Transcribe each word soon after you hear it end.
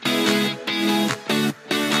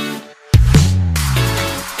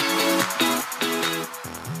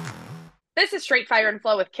is Straight Fire and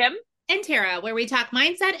Flow with Kim and Tara, where we talk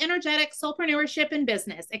mindset, energetic, soulpreneurship, and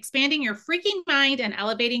business, expanding your freaking mind and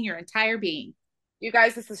elevating your entire being. You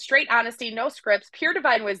guys, this is straight honesty, no scripts, pure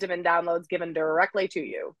divine wisdom and downloads given directly to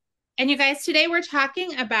you. And you guys, today we're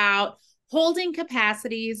talking about holding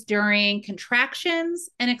capacities during contractions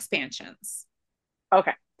and expansions.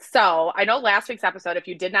 Okay. So I know last week's episode, if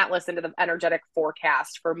you did not listen to the energetic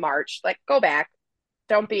forecast for March, go back.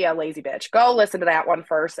 Don't be a lazy bitch. Go listen to that one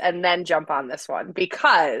first and then jump on this one,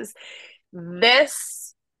 because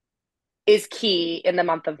this is key in the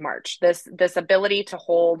month of March. This ability to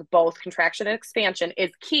hold both contraction and expansion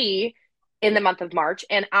is key in the month of March.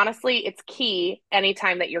 And honestly, it's key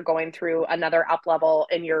anytime that you're going through another up level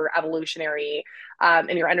in your evolutionary,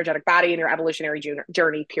 in your energetic body, in your evolutionary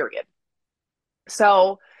journey, period.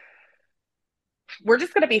 So we're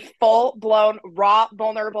just going to be full blown, raw,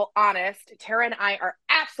 vulnerable, honest. Tara and I are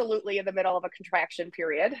absolutely in the middle of a contraction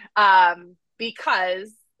period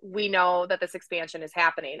because we know that this expansion is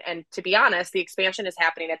happening. And to be honest, the expansion is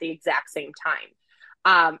happening at the exact same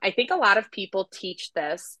time. I think a lot of people teach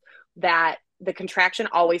this, that the contraction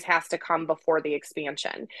always has to come before the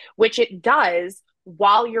expansion, which it does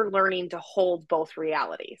while you're learning to hold both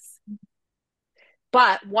realities.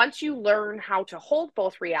 But once you learn how to hold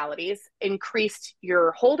both realities, increase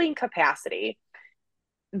your holding capacity,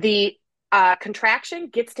 the contraction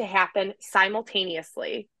gets to happen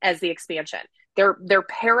simultaneously as the expansion. They're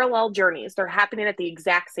parallel journeys. They're happening at the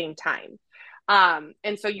exact same time.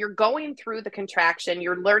 And so you're going through the contraction.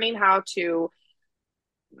 You're learning how to,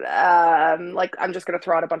 I'm just going to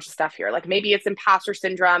throw out a bunch of stuff here. Like maybe it's imposter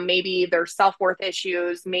syndrome. Maybe there's self-worth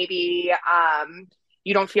issues. Maybe,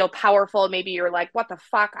 you don't feel powerful. Maybe you're like, what the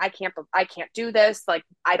fuck? I can't do this. Like,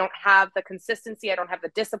 I don't have the consistency. I don't have the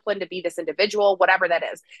discipline to be this individual, whatever that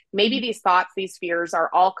is. Maybe these thoughts, these fears are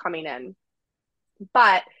all coming in,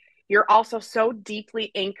 but you're also so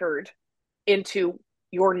deeply anchored into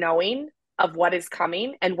your knowing of what is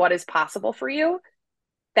coming and what is possible for you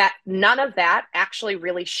that none of that actually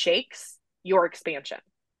really shakes your expansion.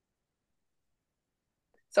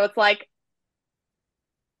 So it's like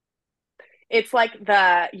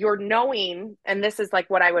your knowing, and this is like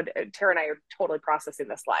what Tara and I are totally processing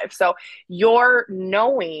this live. So your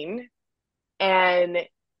knowing and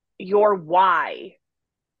your why,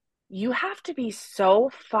 you have to be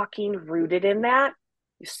so fucking rooted in that,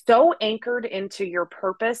 so anchored into your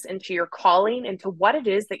purpose, into your calling, into what it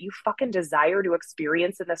is that you fucking desire to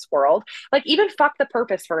experience in this world. Like even fuck the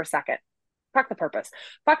purpose for a second. Fuck the purpose.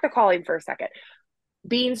 Fuck the calling for a second.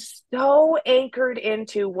 Being so anchored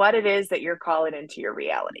into what it is that you're calling into your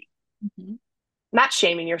reality. Mm-hmm. Not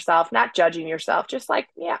shaming yourself, not judging yourself, just like,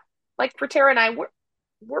 yeah, like for Tara and I,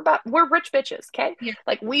 we're rich bitches, okay? Yeah.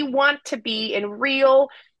 Like we want to be in real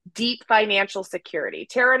deep financial security.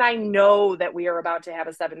 Tara and I know that we are about to have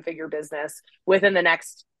a 7-figure business within the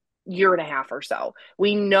next year and a half or so.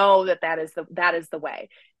 We know that is the way.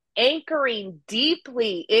 Anchoring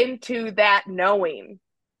deeply into that knowing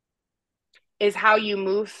is how you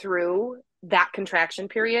move through that contraction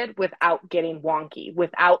period without getting wonky,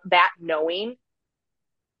 without that knowing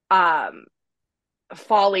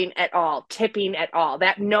falling at all, tipping at all.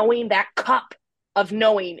 That knowing, that cup of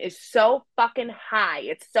knowing is so fucking high.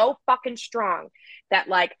 It's so fucking strong that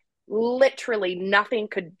like literally nothing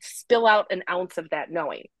could spill out an ounce of that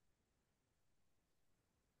knowing.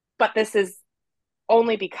 But this is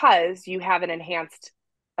only because you have an enhanced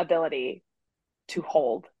ability to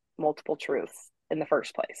hold multiple truths in the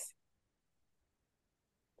first place.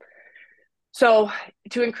 So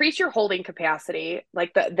to increase your holding capacity,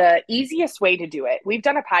 like the easiest way to do it, we've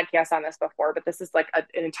done a podcast on this before, but this is like an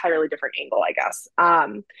entirely different angle, I guess.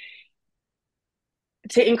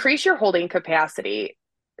 To increase your holding capacity,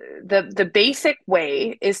 the basic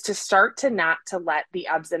way is to start to not to let the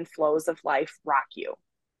ebbs and flows of life rock you.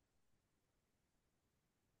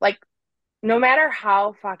 Like no matter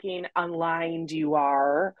how fucking aligned you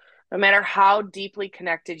are, no matter how deeply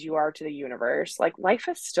connected you are to the universe, like life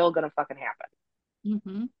is still going to fucking happen.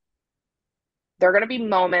 Mm-hmm. There are going to be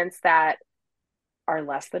moments that are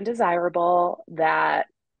less than desirable, that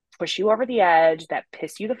push you over the edge, that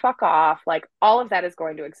piss you the fuck off. Like all of that is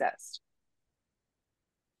going to exist.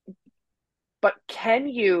 But can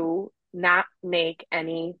you not make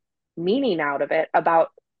any meaning out of it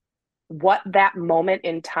about what that moment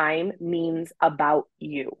in time means about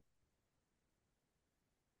you?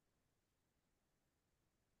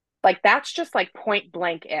 Like that's just like point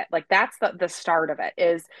blank it. Like that's the start of it,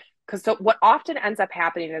 is because so what often ends up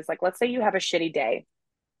happening is like, let's say you have a shitty day,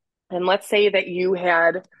 and let's say that you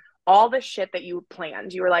had all the shit that you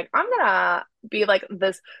planned. You were like, I'm gonna be like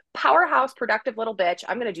this powerhouse productive little bitch.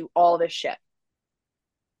 I'm gonna do all this shit.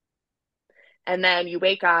 And then you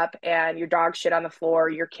wake up and your dog shit on the floor,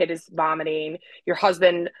 your kid is vomiting, your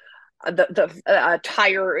husband, the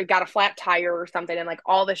tire, got a flat tire or something, and like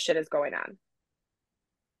all this shit is going on.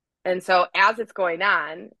 And so as it's going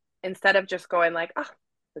on, instead of just going like, oh,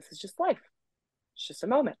 this is just life, it's just a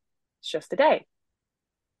moment, it's just a day.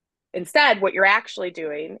 Instead, what you're actually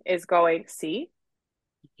doing is going, see,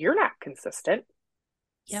 you're not consistent.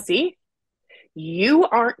 Yep. See, you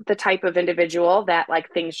aren't the type of individual that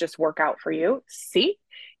like things just work out for you. See,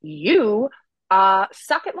 you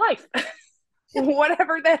suck at life,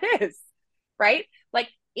 whatever that is, right? Like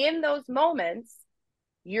in those moments,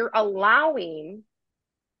 you're allowing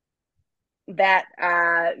that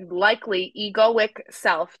likely egoic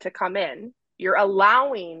self to come in. You're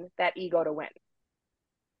allowing that ego to win.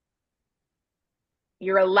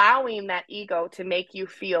 You're allowing that ego to make you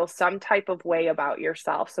feel some type of way about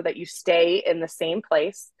yourself so that you stay in the same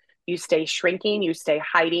place, you stay shrinking, you stay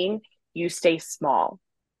hiding, you stay small.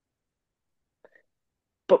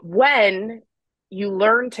 But when you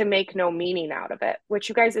learn to make no meaning out of it, which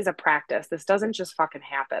you guys is a practice, this doesn't just fucking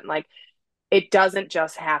happen. Like it doesn't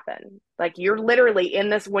just happen. Like you're literally in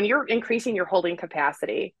this, when you're increasing your holding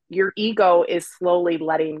capacity, your ego is slowly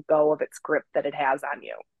letting go of its grip that it has on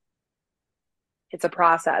you. It's a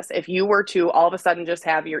process. If you were to all of a sudden just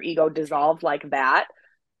have your ego dissolve like that,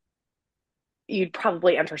 you'd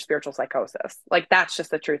probably enter spiritual psychosis. Like that's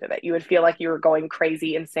just the truth of it. You would feel like you were going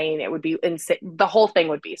crazy, insane. It would be insane. The whole thing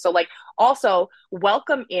would be. So like also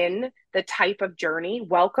welcome in the type of journey,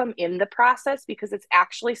 welcome in the process because it's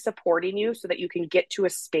actually supporting you so that you can get to a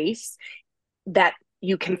space that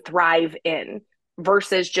you can thrive in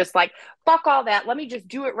versus just like, fuck all that. Let me just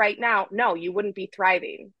do it right now. No, you wouldn't be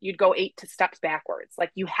thriving. You'd go 8 steps backwards.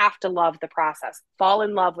 Like you have to love the process, fall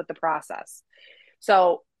in love with the process.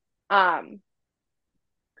 So,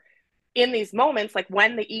 in these moments, like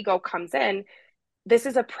when the ego comes in, this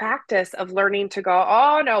is a practice of learning to go,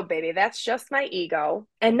 oh no, baby, that's just my ego.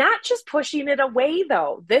 And not just pushing it away,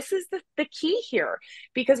 though. This is the key here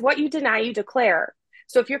because what you deny, you declare.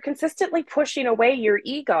 So if you're consistently pushing away your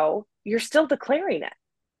ego, you're still declaring it.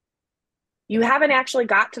 You haven't actually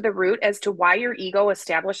got to the root as to why your ego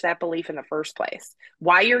established that belief in the first place,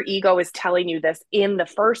 why your ego is telling you this in the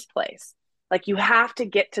first place. Like you have to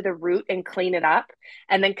get to the root and clean it up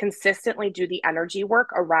and then consistently do the energy work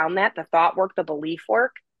around that, the thought work, the belief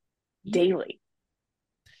work daily.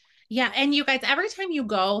 Yeah. And you guys, every time you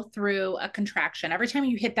go through a contraction, every time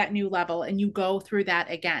you hit that new level and you go through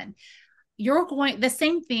that again, the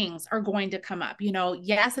same things are going to come up. You know,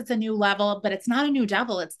 yes, it's a new level, but it's not a new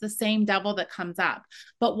devil. It's the same devil that comes up.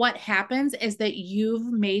 But what happens is that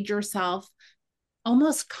you've made yourself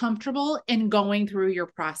almost comfortable in going through your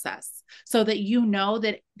process so that you know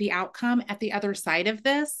that the outcome at the other side of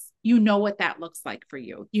this, you know what that looks like for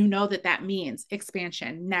you. You know that that means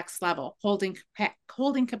expansion, next level, holding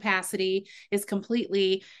capacity is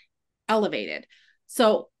completely elevated.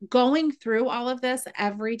 So going through all of this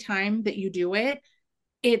every time that you do it,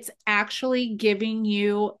 it's actually giving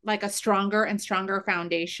you like a stronger and stronger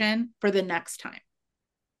foundation for the next time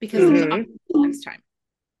because there's always the next time.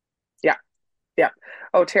 Yeah. Yeah.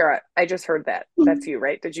 Oh, Tara, I just heard that. That's you,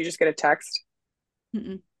 right? Did you just get a text?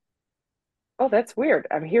 Mm-mm. Oh, that's weird.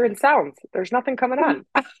 I'm hearing sounds. There's nothing coming on.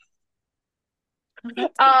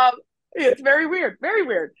 Oh, It's very weird. Very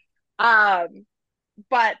weird.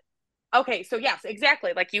 But okay, so yes,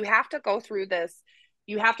 exactly. Like you have to go through this.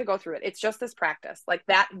 You have to go through it. It's just this practice. Like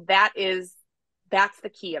that's the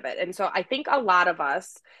key of it. And so I think a lot of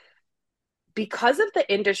us, because of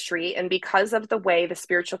the industry and because of the way the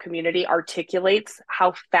spiritual community articulates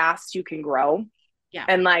how fast you can grow, yeah.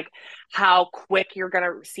 and like how quick you're going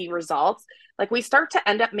to see results, like we start to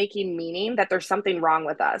end up making meaning that there's something wrong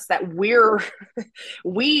with us, that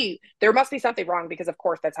there must be something wrong because of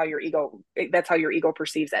course that's how your ego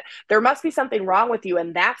perceives it. There must be something wrong with you,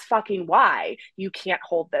 and that's fucking why you can't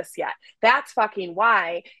hold this yet. That's fucking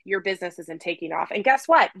why your business isn't taking off. And guess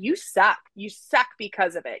what? You suck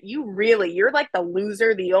because of it. You're like the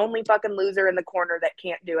loser, the only fucking loser in the corner that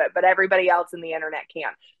can't do it, but everybody else in the internet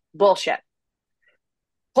can. Bullshit.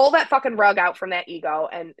 Pull that fucking rug out from that ego.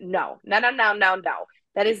 And no.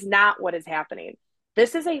 That is not what is happening.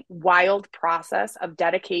 This is a wild process of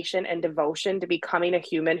dedication and devotion to becoming a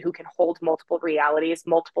human who can hold multiple realities,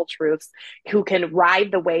 multiple truths, who can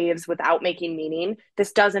ride the waves without making meaning.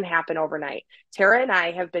 This doesn't happen overnight. Tara and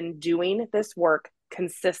I have been doing this work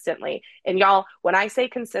consistently. And y'all, when I say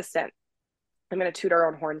consistent, I'm going to toot our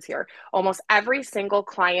own horns here. Almost every single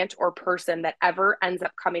client or person that ever ends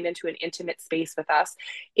up coming into an intimate space with us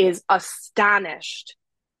is astonished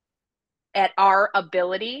at our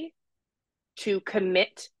ability to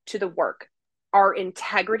commit to the work, our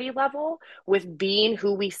integrity level with being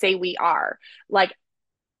who we say we are. Like,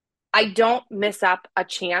 I don't miss up a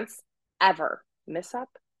chance ever. Miss up?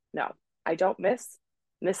 No, I don't miss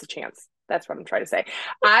a chance. That's what I'm trying to say.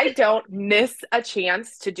 I don't miss a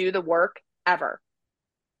chance to do the work ever.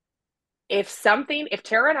 If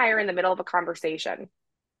Tara and I are in the middle of a conversation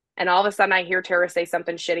and all of a sudden I hear Tara say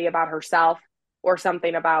something shitty about herself or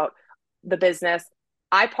something about the business,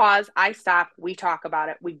 I pause, I stop, we talk about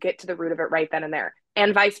it, we get to the root of it right then and there,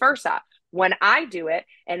 and vice versa. When I do it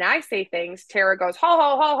and I say things, Tara goes, ho,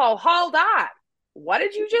 ho, ho, ho, hold on. What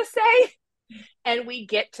did you just say? And we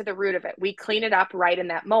get to the root of it. We clean it up right in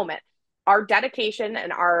that moment. Our dedication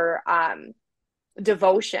and our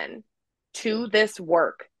devotion to this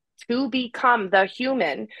work to become the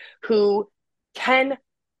human who can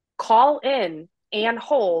call in and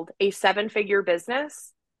hold a 7-figure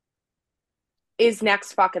business is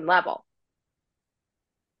next fucking level.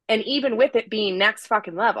 And even with it being next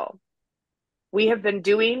fucking level, we have been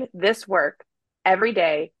doing this work every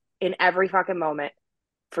day in every fucking moment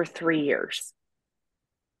for 3 years.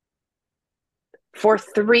 For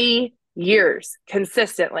 3 years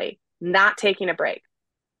consistently, not taking a break.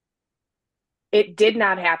 It did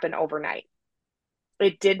not happen overnight.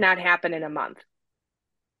 It did not happen in a month.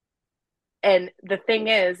 And the thing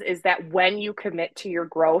is that when you commit to your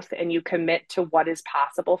growth and you commit to what is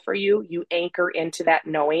possible for you, you anchor into that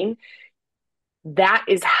knowing. That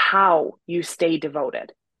is how you stay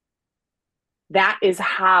devoted. That is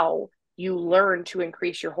how you learn to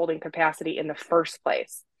increase your holding capacity in the first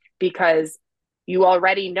place, because you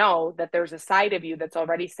already know that there's a side of you that's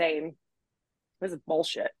already saying, this is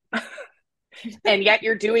bullshit. And yet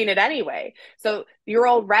you're doing it anyway. So you're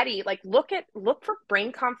already like, look for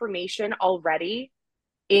brain confirmation already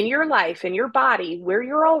in your life, in your body, where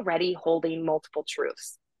you're already holding multiple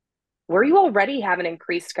truths, where you already have an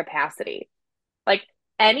increased capacity. Like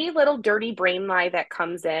any little dirty brain lie that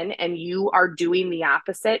comes in and you are doing the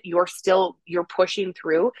opposite, you're pushing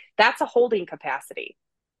through, that's a holding capacity.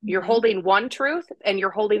 You're holding one truth and you're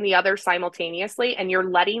holding the other simultaneously, and you're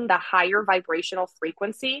letting the higher vibrational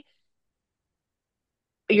frequency,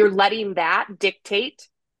 you're letting that dictate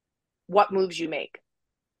what moves you make.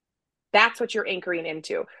 That's what you're anchoring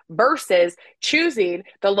into versus choosing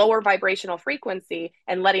the lower vibrational frequency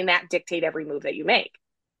and letting that dictate every move that you make.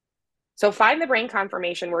 So find the brain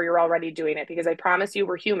confirmation where you're already doing it, because I promise you,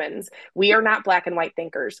 we're humans. We are not black and white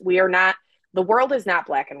thinkers. The world is not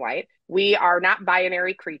black and white. We are not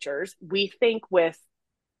binary creatures. We think with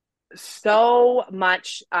so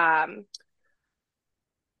much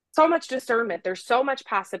discernment. There's so much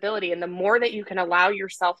possibility. And the more that you can allow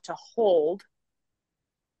yourself to hold,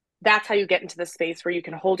 that's how you get into the space where you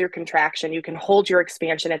can hold your contraction, you can hold your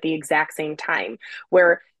expansion at the exact same time,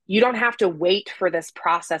 where you don't have to wait for this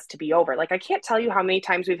process to be over. Like, I can't tell you how many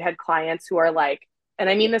times we've had clients who are like, and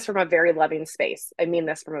I mean this from a very loving space.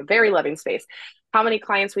 How many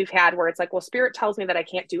clients we've had where it's like, well, spirit tells me that I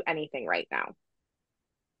can't do anything right now.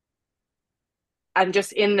 I'm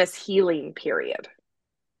just in this healing period.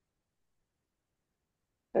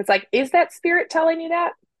 It's like, is that spirit telling you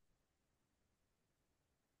that?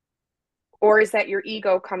 Or is that your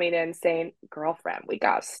ego coming in saying, girlfriend, we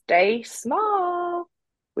got to stay small.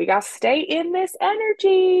 We got to stay in this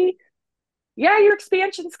energy. Yeah, your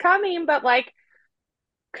expansion's coming, but like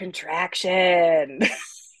contraction.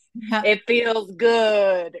 It feels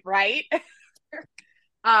good, right?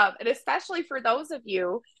 And especially for those of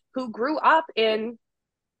you who grew up in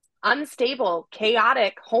unstable,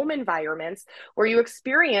 chaotic home environments where you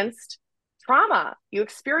experienced trauma, you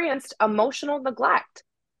experienced emotional neglect.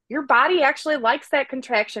 Your body actually likes that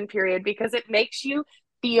contraction period because it makes you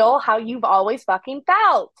feel how you've always fucking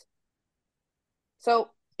felt. So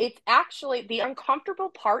it's actually the uncomfortable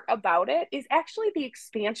part about it is actually the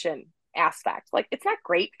expansion aspect. Like, it's not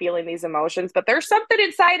great feeling these emotions, but there's something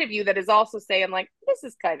inside of you that is also saying, like, this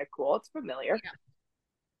is kind of cool. It's familiar. Yeah.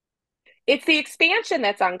 It's the expansion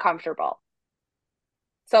that's uncomfortable.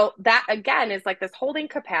 So that again is like this holding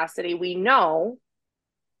capacity. We know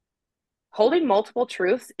holding multiple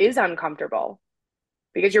truths is uncomfortable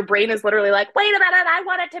because your brain is literally like, wait a minute, I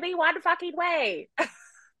want it to be one fucking way.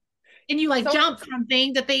 And you like jump from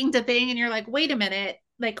thing to thing to thing, and you're like, wait a minute,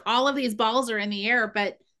 like all of these balls are in the air,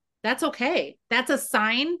 but that's okay. That's a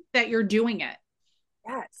sign that you're doing it.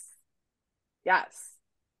 Yes.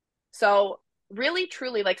 So really,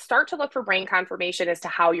 truly, like, start to look for brain confirmation as to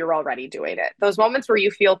how you're already doing it. Those moments where you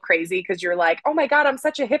feel crazy because you're like, oh my God, I'm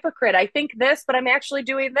such a hypocrite. I think this, but I'm actually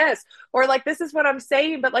doing this. Or like, this is what I'm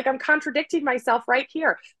saying, but like, I'm contradicting myself right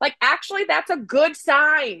here. Like, actually, that's a good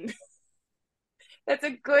sign. That's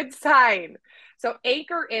a good sign. So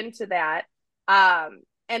anchor into that.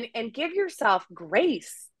 And give yourself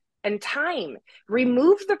grace and time.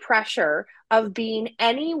 Remove the pressure of being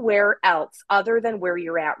anywhere else other than where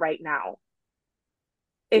you're at right now.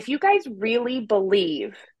 If you guys really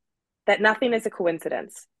believe that nothing is a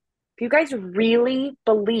coincidence, if you guys really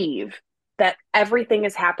believe that everything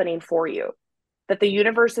is happening for you, that the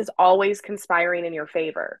universe is always conspiring in your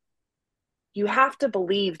favor, you have to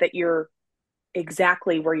believe that you're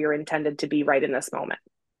exactly where you're intended to be right in this moment.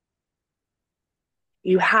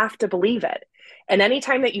 You have to believe it. And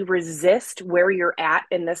anytime that you resist where you're at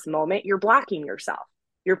in this moment, you're blocking yourself.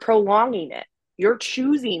 You're prolonging it. You're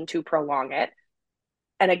choosing to prolong it.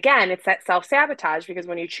 And again, it's that self-sabotage, because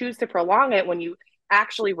when you choose to prolong it, when you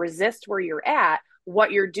actually resist where you're at,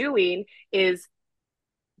 what you're doing is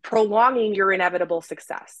prolonging your inevitable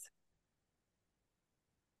success.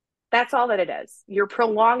 That's all that it is. You're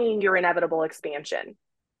prolonging your inevitable expansion.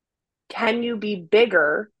 Can you be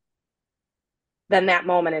bigger than that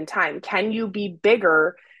moment in time? Can you be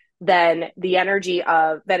bigger than the energy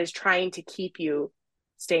of that is trying to keep you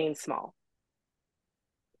staying small?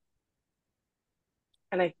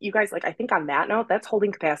 And you guys, like, I think on that note, that's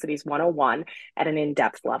holding capacities 101 at an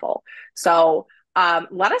in-depth level. So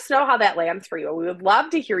let us know how that lands for you. We would love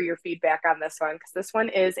to hear your feedback on this one, because this one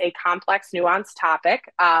is a complex, nuanced topic.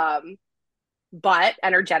 But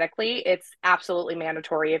energetically, it's absolutely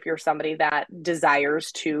mandatory if you're somebody that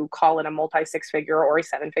desires to call in a multi six-figure or a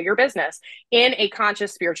seven-figure business in a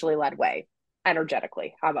conscious, spiritually led way,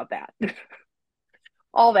 energetically. How about that?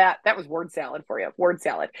 All that was word salad for you. Word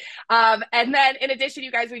salad. And then in addition,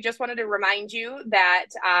 you guys, we just wanted to remind you that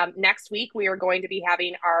next week we are going to be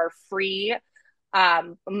having our free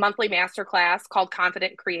monthly masterclass called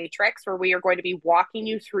Confident Creatrix, where we are going to be walking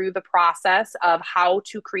you through the process of how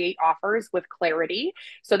to create offers with clarity,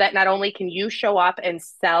 so that not only can you show up and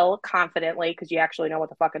sell confidently because you actually know what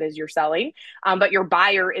the fuck it is you're selling, but your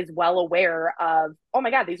buyer is well aware of, oh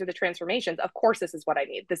my God, these are the transformations. Of course, this is what I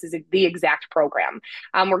need. This is the exact program.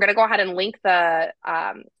 We're going to go ahead and link the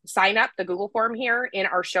sign up, the Google form here in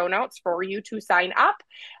our show notes for you to sign up.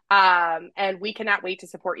 And we cannot wait to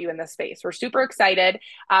support you in this space. We're super excited.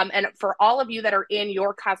 And for all of you that are in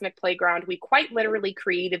your cosmic playground, we quite literally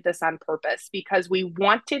created this on purpose because we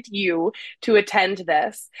wanted you to attend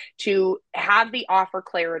this, to have the offer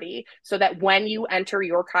clarity, so that when you enter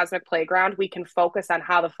your cosmic playground, we can focus on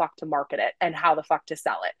how the fuck to market it and how the fuck to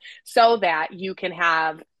sell it, so that you can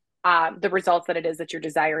have the results that it is that you're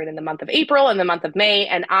desiring in the month of April and the month of May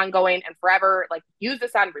and ongoing and forever. Like, use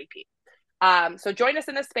this on repeat. So join us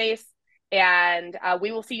in this space, and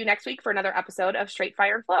we will see you next week for another episode of Straight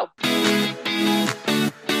Fire and Flow.